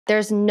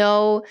there's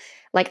no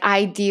like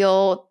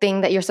ideal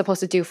thing that you're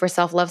supposed to do for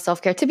self-love,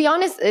 self-care. To be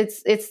honest,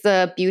 it's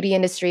the beauty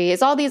industry.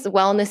 It's all these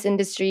wellness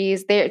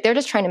industries. They're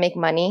just trying to make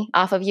money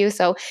off of you.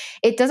 So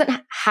it doesn't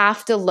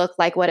have to look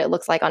like what it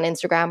looks like on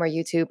Instagram or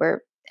YouTube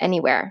or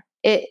anywhere.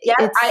 It's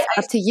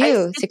up to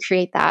you to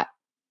create that.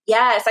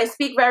 Yes, I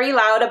speak very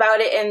loud about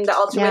it in The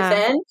Altar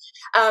Within.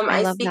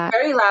 I speak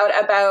very loud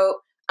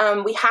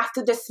about we have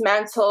to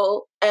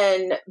dismantle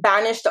and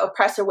banish the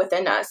oppressor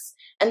within us.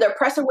 And the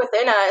oppressor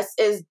within us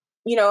is,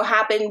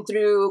 happened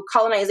through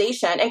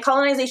colonization. And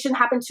colonization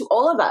happened to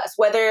all of us,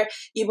 whether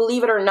you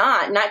believe it or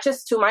not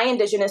just to my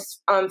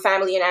indigenous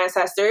family and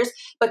ancestors,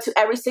 but to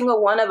every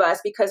single one of us,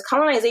 because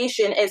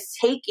colonization is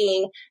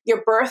taking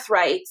your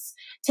birthrights,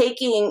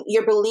 taking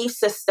your belief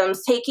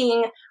systems,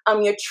 taking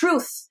your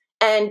truths,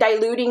 and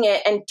diluting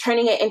it and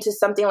turning it into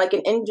something like an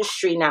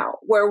industry now,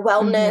 where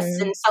wellness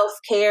and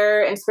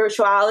self-care and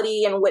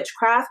spirituality and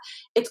witchcraft,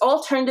 it's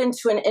all turned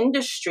into an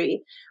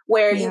industry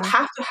where you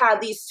have to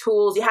have these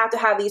tools, you have to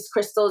have these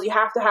crystals, you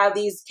have to have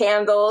these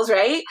candles,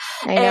 right?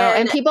 I know.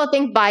 And people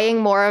think buying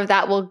more of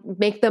that will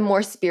make them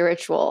more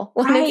spiritual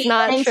when it's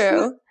not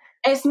true.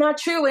 It's not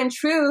true. In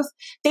truth,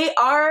 they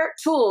are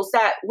tools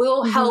that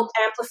will help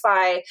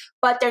amplify,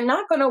 but they're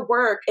not going to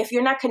work if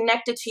you're not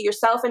connected to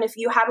yourself and if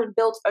you haven't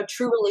built a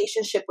true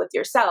relationship with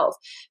yourself.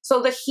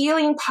 So the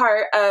healing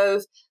part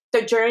of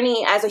the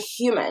journey as a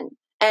human,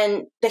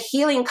 and the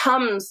healing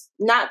comes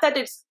not that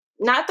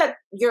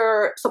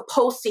you're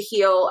supposed to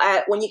heal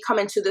when you come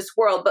into this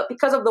world, but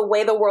because of the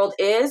way the world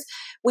is,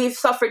 we've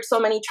suffered so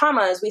many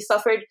traumas. We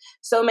suffered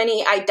so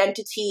many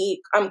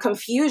identity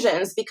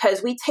confusions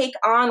because we take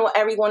on what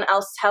everyone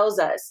else tells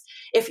us.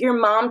 If your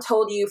mom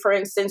told you, for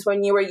instance,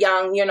 when you were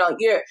young, you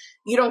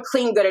don't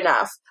clean good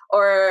enough,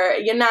 or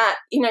you're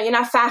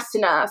not fast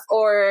enough,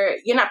 or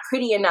you're not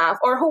pretty enough,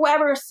 or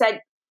whoever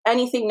said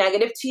anything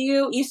negative to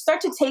you, you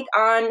start to take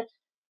on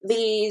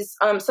these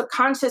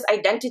subconscious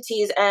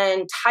identities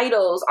and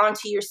titles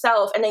onto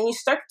yourself. And then you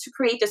start to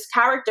create this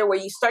character where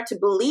you start to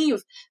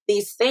believe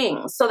these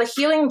things. So the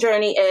healing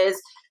journey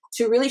is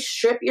to really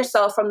strip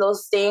yourself from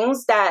those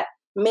things that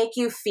make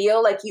you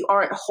feel like you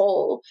aren't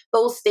whole,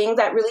 those things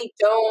that really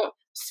don't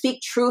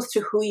speak truth to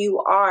who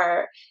you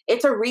are.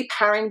 It's a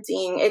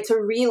reparenting, it's a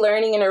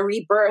relearning and a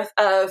rebirth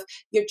of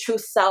your true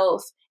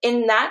self.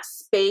 In that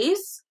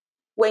space,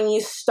 when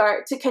you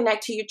start to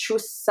connect to your true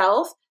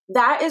self,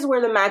 that is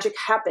where the magic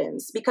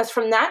happens, because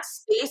from that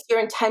space, your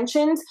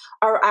intentions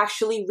are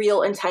actually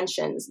real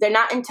intentions. They're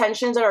not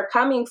intentions that are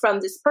coming from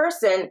this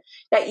person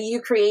that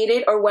you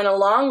created or went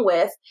along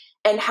with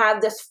and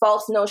have this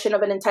false notion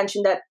of an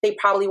intention that they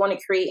probably want to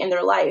create in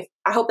their life.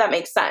 I hope that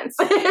makes sense.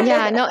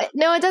 Yeah,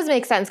 no, it does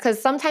make sense,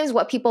 because sometimes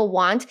what people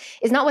want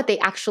is not what they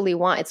actually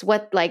want. It's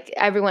what like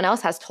everyone else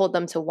has told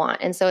them to want.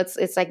 And so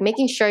it's like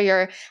making sure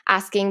you're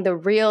asking the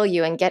real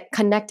you and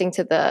connecting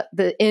to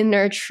the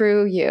inner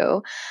true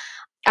you.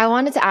 I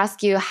wanted to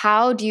ask you,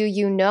 how do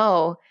you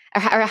know,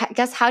 or I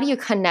guess, how do you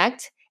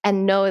connect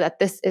and know that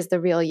this is the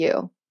real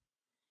you?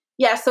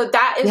 Yeah, so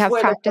that is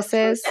where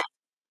practices.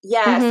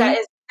 Yes, that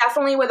is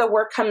definitely where the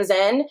work comes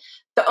in.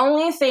 The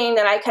only thing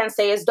that I can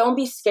say is don't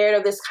be scared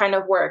of this kind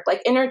of work,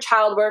 like inner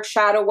child work,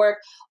 shadow work.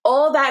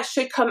 All that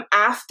should come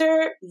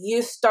after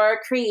you start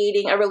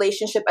creating a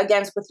relationship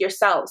with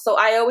yourself. So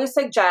I always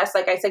suggest,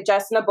 like I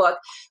suggest in the book,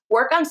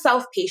 work on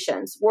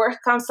self-patience, work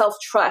on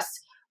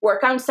self-trust,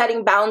 work on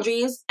setting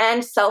boundaries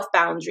and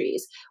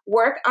self-boundaries.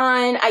 Work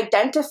on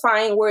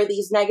identifying where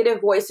these negative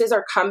voices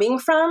are coming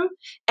from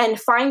and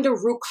find the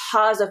root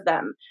cause of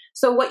them.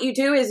 So what you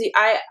do is,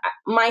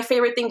 my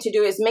favorite thing to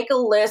do is make a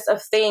list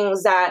of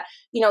things that,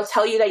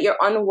 tell you that you're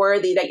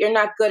unworthy, that you're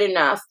not good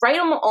enough. Write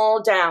them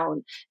all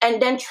down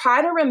and then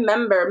try to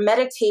remember,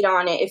 meditate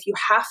on it if you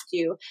have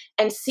to,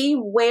 and see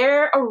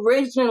where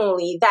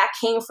originally that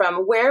came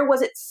from. Where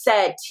was it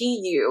said to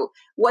you?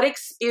 What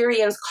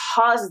experience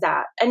caused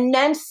that? And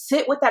then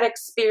sit with that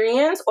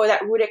experience or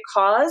that rooted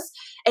cause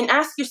and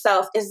ask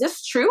yourself, is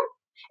this true?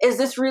 Is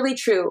this really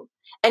true?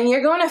 And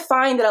you're going to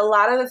find that a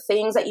lot of the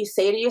things that you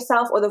say to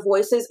yourself or the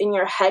voices in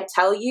your head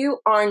tell you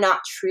are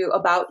not true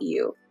about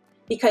you.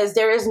 Because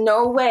there is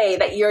no way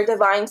that your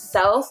divine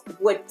self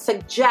would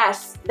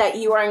suggest that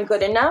you aren't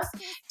good enough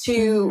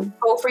to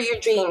go for your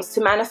dreams,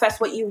 to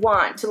manifest what you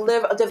want, to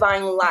live a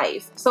divine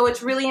life. So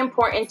it's really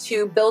important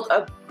to build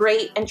a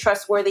great and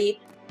trustworthy,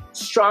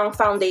 strong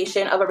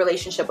foundation of a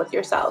relationship with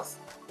yourself.